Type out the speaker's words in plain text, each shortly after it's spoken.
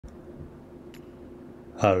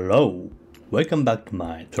Hello, welcome back to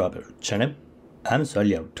my travel channel. I'm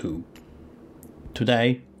Liao2.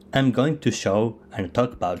 Today, I'm going to show and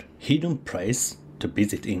talk about hidden place to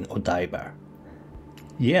visit in Odaiba.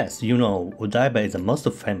 Yes, you know, Odaiba is the most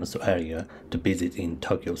famous area to visit in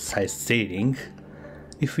Tokyo sightseeing.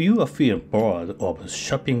 If you feel bored of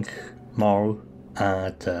shopping mall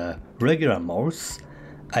at regular malls,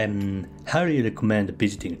 I highly recommend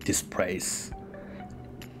visiting this place.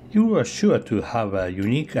 You are sure to have a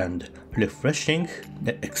unique and refreshing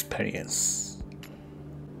experience.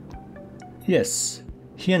 Yes,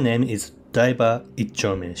 here name is Daiba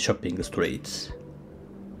Ichome Shopping Street.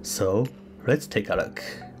 So let's take a look.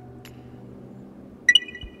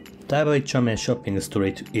 Daiba Ichome Shopping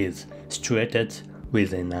Street is situated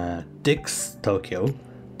within Dix, Tokyo,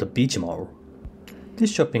 the beach mall.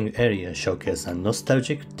 This shopping area showcases a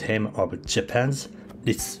nostalgic theme of Japan's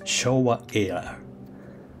Showa era.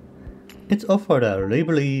 It offers a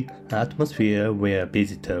lively atmosphere where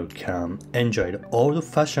visitors can enjoy the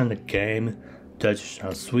old-fashioned game,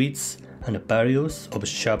 traditional sweets, and various of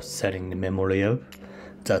shops selling memorabilia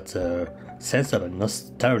that sense of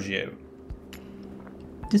nostalgia.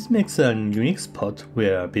 This makes a unique spot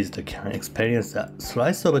where visitors can experience a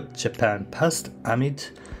slice of Japan past amid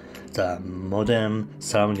the modern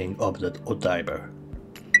surrounding of the Odaiba.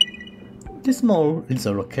 This mall is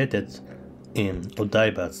located in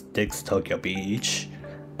Odaiba's Dix Tokyo Beach,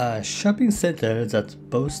 a shopping center that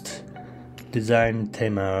boasts design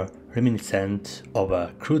theme reminiscent of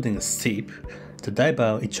a cruising ship. The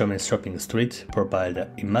Daiba Ichome Shopping Street provides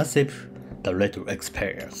an immersive, retro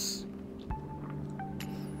experience.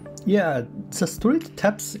 Yeah, the street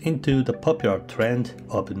taps into the popular trend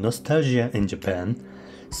of nostalgia in Japan,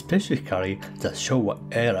 specifically the Showa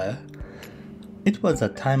era. It was a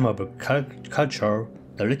time of culture,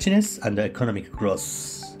 richness, and economic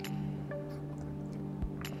growth.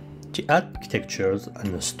 The architectures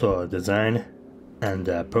and store design and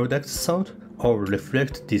product sold all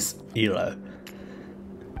reflect this era,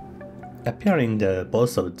 appealing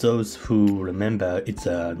both of those who remember it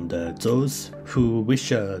and those who wish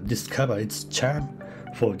to discover its charm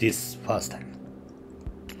for this first time.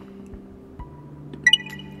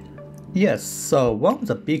 Yes, so one of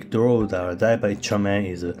the big draws of Daiba Ichome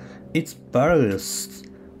is its various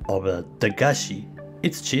of dagashi.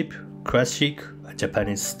 It's cheap, classic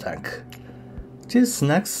Japanese snack. These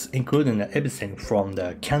snacks include everything from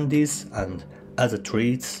the candies and other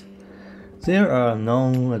treats. They are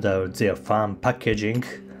known for their fun packaging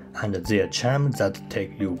and their charm that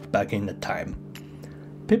take you back in the time.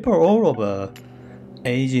 People all over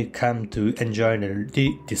age come to enjoy and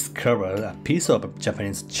rediscover a piece of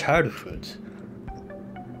Japanese childhood.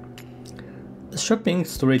 The shopping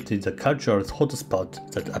street is a cultural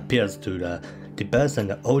hotspot that appeals to the diverse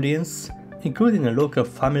audience, including local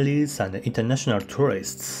families and international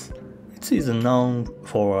tourists. It is known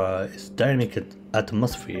for its dynamic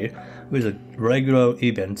atmosphere with regular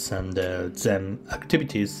events and them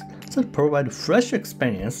activities that provide fresh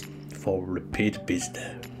experience for repeat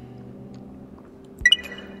visitors.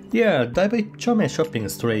 Yeah, Daiba Ichome Shopping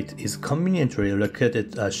Street is conveniently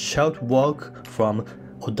located a short walk from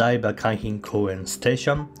Odaiba-Kaihinkoen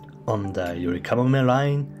station on the Yurikamome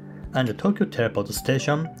line and the Tokyo Teleport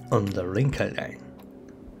station on the Rinkai line.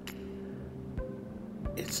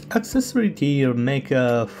 Its accessibility make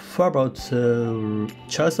a favorite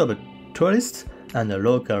choice of tourists and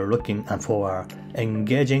local looking for an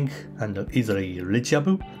engaging and easily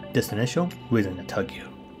reachable destination within Tokyo.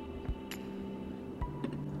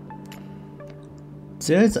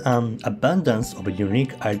 There is an abundance of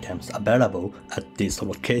unique items available at this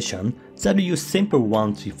location that you simply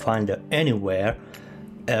want to find anywhere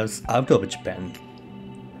else out of Japan.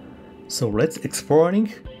 So let's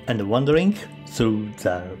exploring and wandering through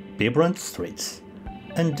the vibrant streets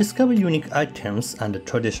and discover unique items and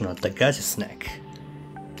traditional dagashi snack.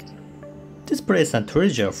 This place is a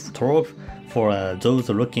treasure trove for those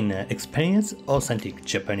looking to experience authentic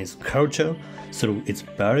Japanese culture through its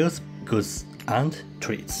various goods and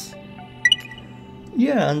treats.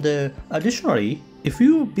 Yeah, and additionally, if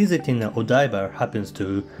you visiting Odaiba happens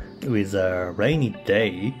to with a rainy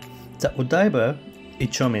day, the Odaiba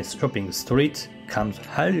Ichome Shopping Street comes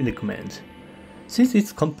highly recommended. Since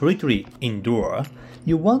it's completely indoor,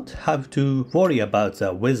 you won't have to worry about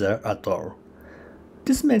the weather at all.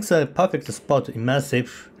 This makes a perfect spot to immerse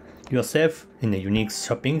yourself in a unique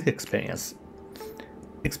shopping experience.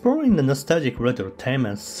 Exploring the nostalgic retro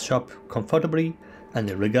themes, shop comfortably and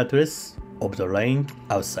regardless of the rain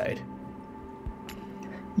outside.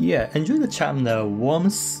 Yeah, enjoy the charm and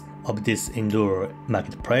warmth of this indoor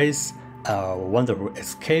marketplace a wonderful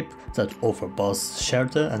escape that offers both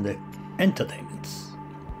shelter and entertainment.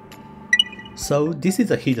 So this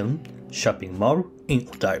is a hidden shopping mall in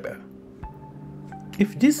Odaiba.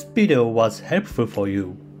 If this video was helpful for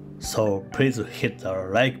you, so please hit the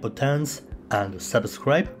like buttons and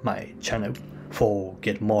subscribe my channel for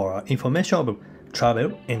get more information of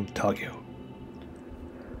travel in Tokyo.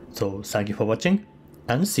 So thank you for watching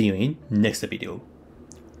and see you in next video.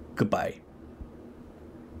 Goodbye.